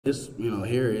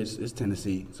Here it's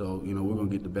Tennessee, so we're gonna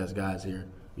get the best guys here.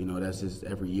 That's just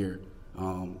every year.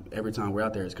 Every time we're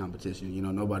out there, it's competition.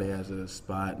 Nobody has a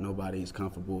spot, nobody's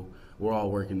comfortable. We're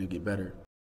all working to get better.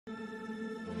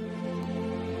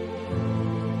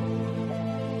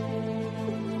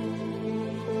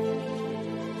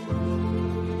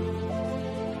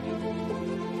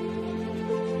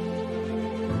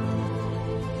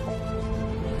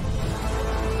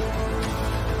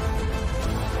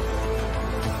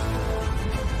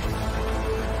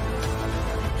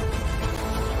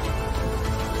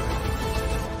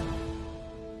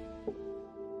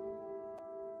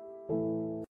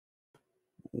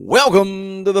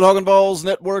 Welcome to the Talkin VAWLS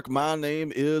Network. My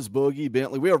name is Boogie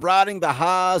Bentley. We are riding the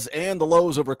highs and the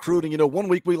lows of recruiting. One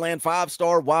week we land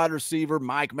five-star wide receiver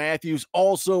Mike Matthews,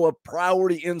 also a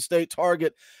priority in-state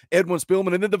target, Edwin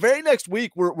Spillman. And then the very next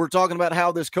week, we're talking about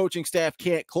how this coaching staff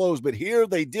can't close. But here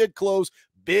they did close.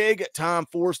 Big-time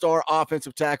four-star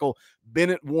offensive tackle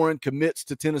Bennett Warren commits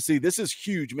to Tennessee. This is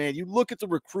huge, man. You look at the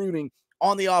recruiting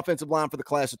on the offensive line for the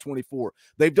class of 24.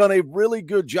 They've done a really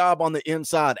good job on the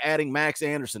inside, adding Max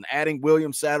Anderson, adding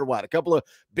William Satterwhite, a couple of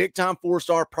big-time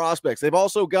four-star prospects. They've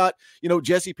also got,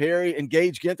 Jesse Perry and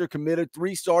Gage Ginther committed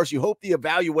 3 stars. You hope the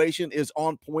evaluation is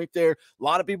on point there. A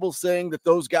lot of people saying that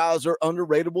those guys are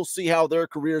underrated. We'll see how their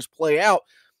careers play out.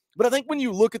 But I think when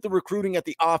you look at the recruiting at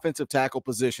the offensive tackle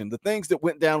position, the things that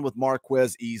went down with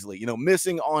Marquez Easley,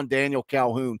 missing on Daniel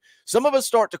Calhoun, some of us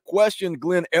start to question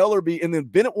Glenn Ellerbe, and then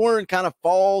Bennett Warren kind of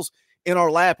falls in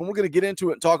our lap. And we're going to get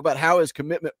into it and talk about how his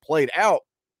commitment played out.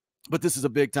 But this is a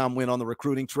big-time win on the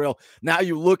recruiting trail. Now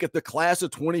you look at the class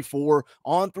of 24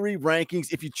 on 3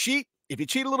 rankings. If you cheat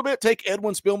a little bit, take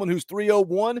Edwin Spillman, who's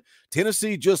 301.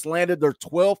 Tennessee just landed their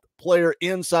 12th player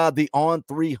inside the on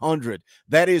 300.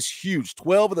 That is huge.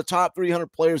 12 of the top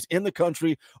 300 players in the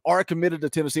country are committed to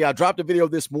Tennessee. I dropped a video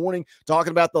this morning talking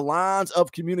about the lines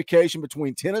of communication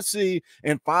between Tennessee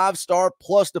and 5-star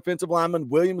plus defensive lineman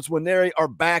Williams Winery are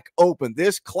back open.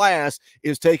 This class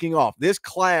is taking off. This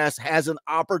class has an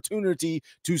opportunity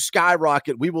to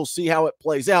skyrocket. We will see how it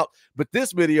plays out. But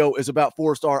this video is about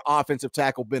 4-star offensive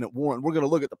tackle Bennett Warren. We're going to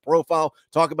look at the profile,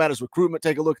 talk about his recruitment,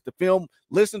 take a look at the film,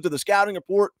 listen to the scouting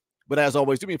report. But as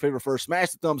always, do me a favor first,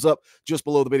 smash the thumbs up just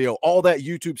below the video. All that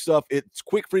YouTube stuff, it's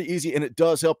quick, free, easy, and it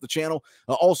does help the channel.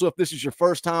 Also, if this is your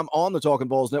first time on the Talkin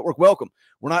VAWLS Network, welcome.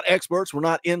 We're not experts. We're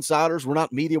not insiders. We're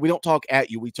not media. We don't talk at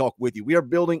you. We talk with you. We are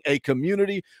building a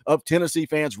community of Tennessee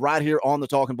fans right here on the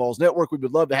Talkin VAWLS Network. We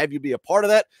would love to have you be a part of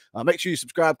that. Make sure you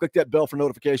subscribe. Click that bell for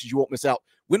notifications. You won't miss out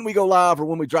when we go live or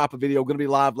when we drop a video. Going to be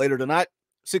live later tonight,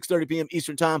 6:30 p.m.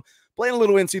 Eastern time. Playing a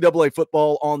little NCAA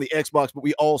football on the Xbox, but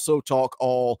we also talk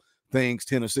all things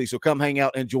Tennessee. So come hang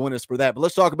out and join us for that. But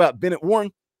let's talk about Bennett Warren.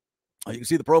 You can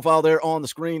see the profile there on the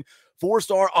screen.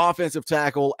 4-star offensive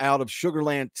tackle out of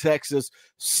Sugarland, Texas.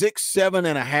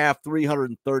 6'7.5",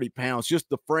 330 pounds. Just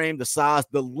the frame, the size,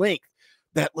 the length.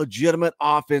 That legitimate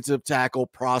offensive tackle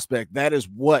prospect. That is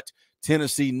what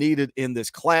Tennessee needed in this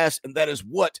class, and that is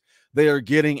what they are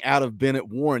getting out of Bennett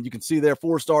Warren. You can see there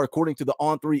 4-star according to the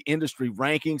On3 industry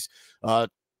rankings.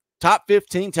 Top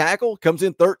 15 tackle, comes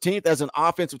in 13th as an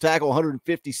offensive tackle,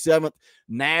 157th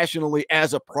nationally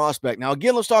as a prospect. Now,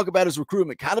 again, let's talk about his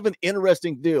recruitment. Kind of an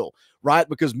interesting deal, right?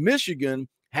 Because Michigan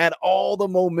had all the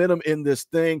momentum in this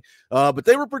thing, but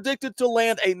they were predicted to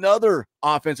land another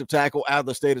offensive tackle out of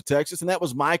the state of Texas, and that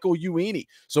was Michael Uini.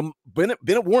 So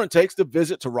Bennett Warren takes the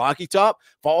visit to Rocky Top,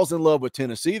 falls in love with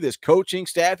Tennessee. This coaching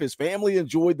staff, his family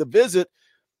enjoyed the visit.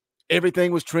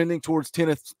 Everything was trending towards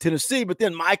Tennessee, but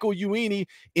then Michael Uini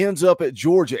ends up at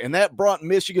Georgia, and that brought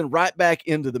Michigan right back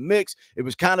into the mix. It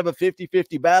was kind of a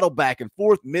 50-50 battle back and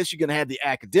forth. Michigan had the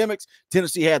academics.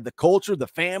 Tennessee had the culture, the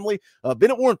family.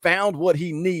 Bennett Warren found what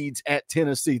he needs at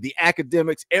Tennessee. The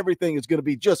academics, everything is going to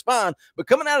be just fine, but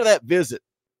coming out of that visit,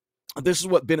 this is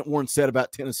what Bennett Warren said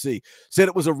about Tennessee. Said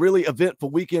it was a really eventful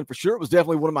weekend for sure. It was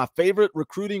definitely one of my favorite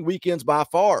recruiting weekends by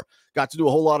far. Got to do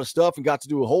a whole lot of stuff and got to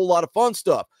do a whole lot of fun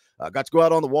stuff. Got to go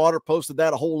out on the water, posted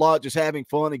that a whole lot, just having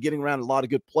fun and getting around a lot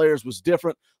of good players was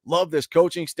different. Love this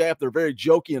coaching staff. They're very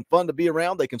jokey and fun to be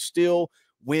around. They can still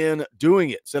win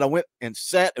doing it. Said I went and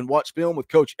sat and watched film with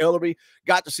Coach Ellerbe.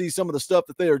 Got to see some of the stuff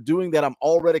that they are doing that I'm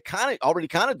already kind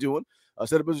of doing.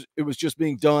 Said it was just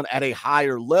being done at a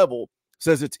higher level.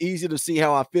 Says it's easy to see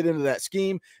how I fit into that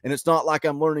scheme, and it's not like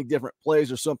I'm learning different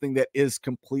plays or something that is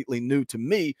completely new to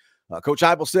me. Coach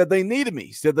Heupel said they needed me.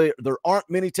 He said there aren't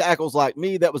many tackles like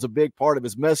me. That was a big part of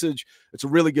his message. It's a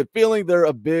really good feeling. They're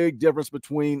a big difference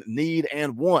between need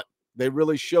and want. They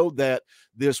really showed that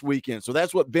this weekend. So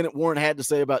that's what Bennett Warren had to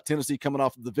say about Tennessee coming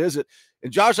off of the visit.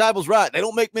 And Josh Heupel's right. They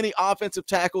don't make many offensive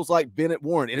tackles like Bennett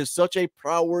Warren. It is such a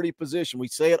priority position. We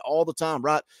say it all the time,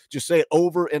 right? Just say it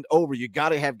over and over. You got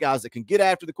to have guys that can get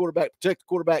after the quarterback, protect the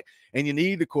quarterback, and you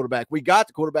need the quarterback. We got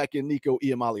the quarterback in Nico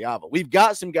Iamaleava. We've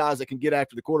got some guys that can get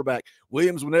after the quarterback.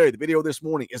 Williams-Nwaneri, the video this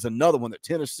morning, is another one that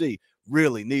Tennessee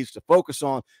really needs to focus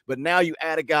on. But now you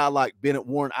add a guy like Bennett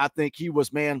Warren. I think he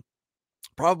was, man,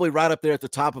 probably right up there at the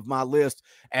top of my list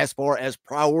as far as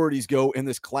priorities go in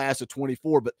this class of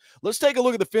 24. But let's take a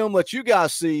look at the film, let you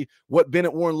guys see what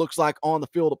Bennett Warren looks like on the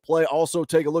field of play. Also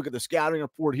take a look at the scouting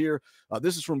report here.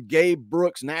 This is from Gabe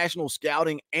Brooks, national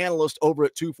scouting analyst over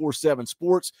at 247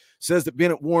 Sports. Says that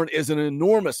Bennett Warren is an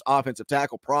enormous offensive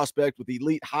tackle prospect with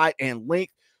elite height and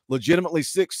length, legitimately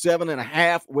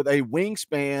 6'7.5" with a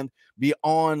wingspan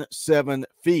beyond 7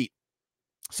 feet.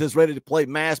 Says ready to play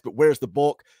mass, but wears the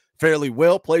bulk fairly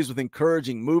well, plays with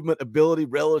encouraging movement ability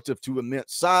relative to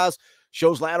immense size,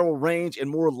 shows lateral range and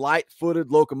more light-footed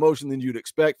locomotion than you'd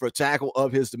expect for a tackle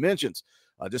of his dimensions.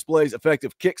 Displays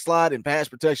effective kick slide and pass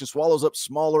protection, swallows up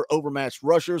smaller, overmatched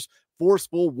rushers,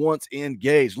 forceful once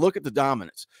engaged. Look at the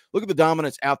dominance. Look at the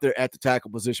dominance out there at the tackle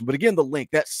position. But again, the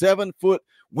length, that 7-foot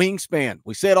wingspan.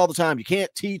 We say it all the time. You can't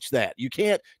teach that. You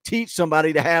can't teach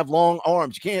somebody to have long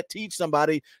arms. You can't teach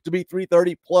somebody to be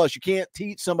 330 plus. You can't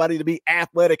teach somebody to be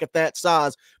athletic at that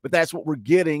size. But that's what we're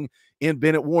getting in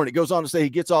Bennett Warren. It goes on to say he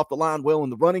gets off the line well in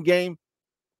the running game.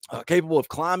 Capable of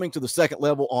climbing to the second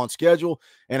level on schedule,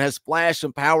 and has flashed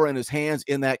some power in his hands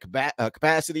in that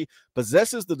capacity.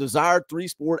 Possesses the desired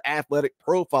three-sport athletic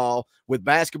profile with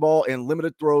basketball and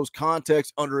limited throws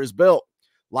context under his belt.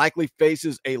 Likely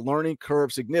faces a learning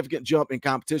curve, significant jump in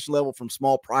competition level from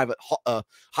small private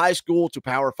high school to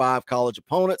Power 5 college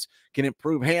opponents. Can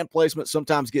improve hand placement,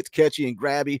 sometimes gets catchy and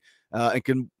grabby, and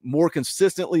can more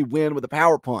consistently win with a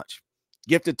power punch.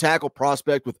 Gifted tackle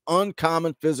prospect with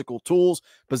uncommon physical tools,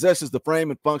 possesses the frame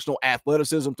and functional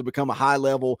athleticism to become a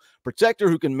high-level protector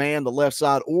who can man the left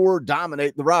side or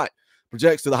dominate the right.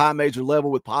 Projects to the high major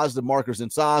level with positive markers in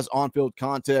size, on-field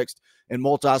context, and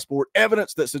multi-sport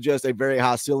evidence that suggests a very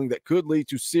high ceiling that could lead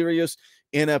to serious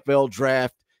NFL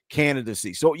draft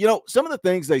candidacy. So, you know, some of the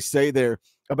things they say there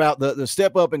about the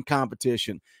step up in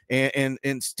competition and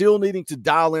still needing to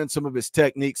dial in some of his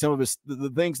technique, some of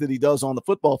the things that he does on the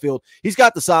football field. He's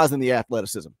got the size and the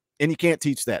athleticism, and you can't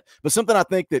teach that. But something I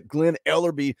think that Glenn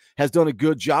Ellerbe has done a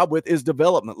good job with is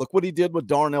development. Look what he did with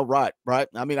Darnell Wright, right?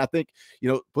 I mean, I think, you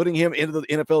know, putting him into the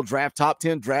NFL draft, top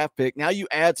 10 draft pick. Now you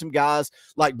add some guys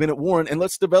like Bennett Warren, and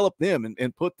let's develop them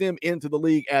and put them into the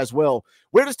league as well.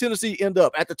 Where does Tennessee end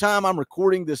up? At the time I'm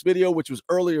recording this video, which was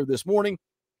earlier this morning,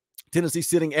 Tennessee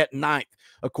sitting at 9th,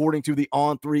 according to the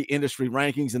On3 industry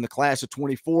rankings in the class of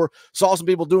 24. Saw some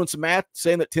people doing some math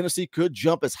saying that Tennessee could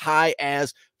jump as high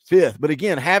as 5th. But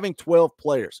again, having 12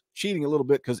 players, cheating a little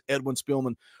bit because Edwin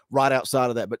Spillman right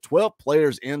outside of that, but 12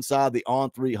 players inside the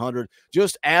On300,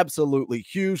 just absolutely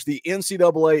huge. The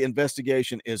NCAA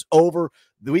investigation is over.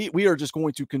 We are just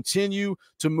going to continue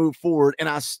to move forward. And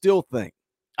I still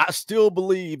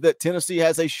believe that Tennessee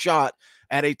has a shot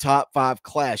at a top 5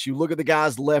 class. You look at the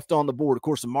guys left on the board. Of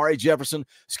course, Amari Jefferson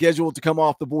scheduled to come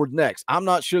off the board next. I'm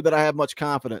not sure that I have much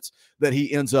confidence that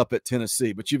he ends up at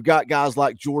Tennessee, but you've got guys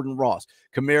like Jordan Ross,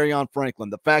 Kamarion Franklin,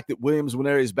 the fact that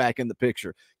Williams-Nwaneri is back in the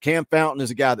picture. Cam Fountain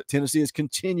is a guy that Tennessee is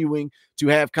continuing to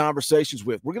have conversations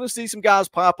with. We're going to see some guys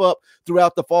pop up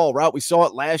throughout the fall, right? We saw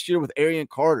it last year with Arian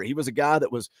Carter. He was a guy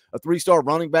that was a 3-star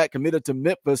running back committed to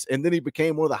Memphis, and then he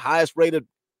became one of the highest rated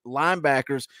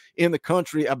linebackers in the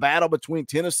country. A battle between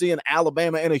Tennessee and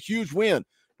Alabama, and a huge win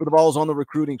for the Vols on the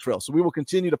recruiting trail. So we will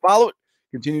continue to follow it,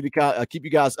 continue to keep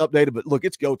you guys updated. But look,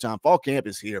 it's go time. Fall camp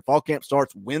is here. Fall camp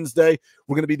starts Wednesday.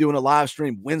 We're going to be doing a live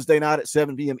stream Wednesday night at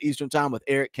 7 p.m. Eastern time with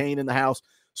Eric Kane in the house.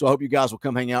 So I hope you guys will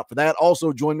come hang out for that.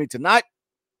 Also join me tonight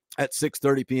at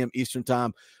 6:30 p.m. Eastern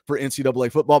time for NCAA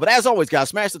football. But as always, guys,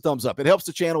 smash the thumbs up. It helps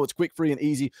the channel. It's quick, free, and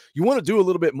easy. You want to do a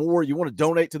little bit more. You want to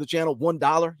donate to the channel,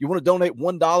 $1. You want to donate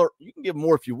 $1. You can give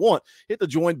more if you want. Hit the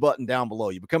join button down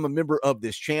below. You become a member of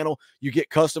this channel. You get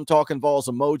custom Talkin VAWLS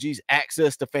emojis,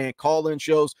 access to fan call-in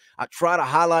shows. I try to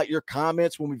highlight your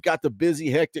comments when we've got the busy,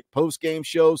 hectic post-game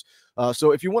shows.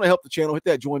 So if you want to help the channel, hit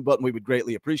that join button. We would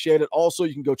greatly appreciate it. Also,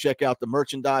 you can go check out the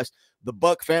merchandise. The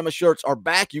Buck Famous shirts are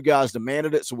back. You guys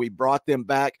demanded it, so we brought them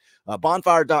back.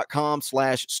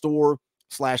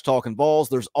 Bonfire.com/store/Talkin VAWLS.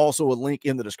 There's also a link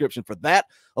in the description for that,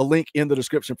 a link in the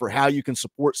description for how you can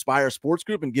support Spire Sports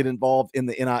Group and get involved in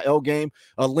the NIL game,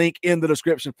 a link in the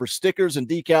description for stickers and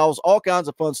decals, all kinds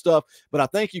of fun stuff. But I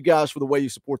thank you guys for the way you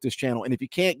support this channel. And if you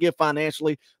can't give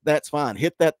financially, that's fine.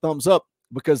 Hit that thumbs up.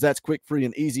 because that's quick, free,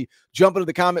 and easy. Jump into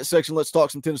the comment section. Let's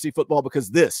talk some Tennessee football because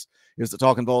this is the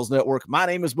Talkin VAWLS Network. My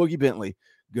name is Boogie Bentley.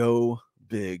 Go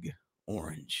Big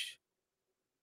Orange.